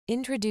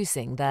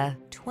Introducing the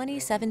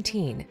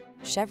 2017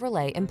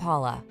 Chevrolet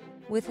Impala.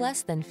 With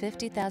less than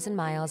 50,000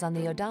 miles on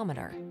the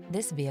odometer,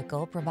 this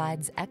vehicle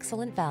provides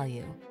excellent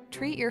value.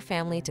 Treat your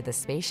family to the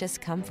spacious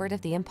comfort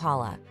of the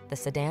Impala, the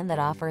sedan that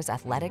offers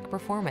athletic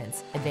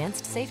performance,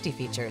 advanced safety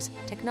features,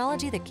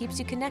 technology that keeps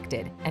you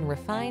connected, and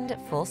refined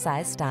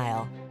full-size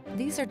style.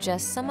 These are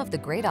just some of the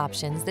great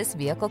options this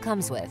vehicle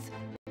comes with: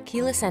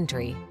 keyless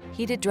entry,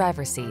 heated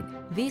driver's seat,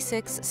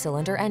 V6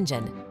 cylinder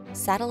engine,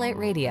 satellite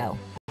radio,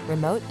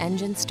 remote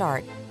engine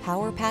start,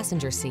 power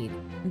passenger seat,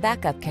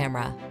 backup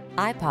camera,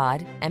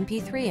 iPod,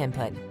 MP3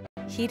 input,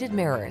 heated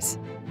mirrors,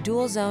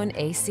 dual zone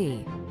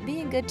AC.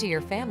 Being good to your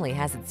family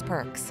has its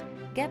perks.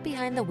 Get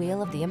behind the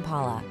wheel of the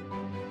Impala.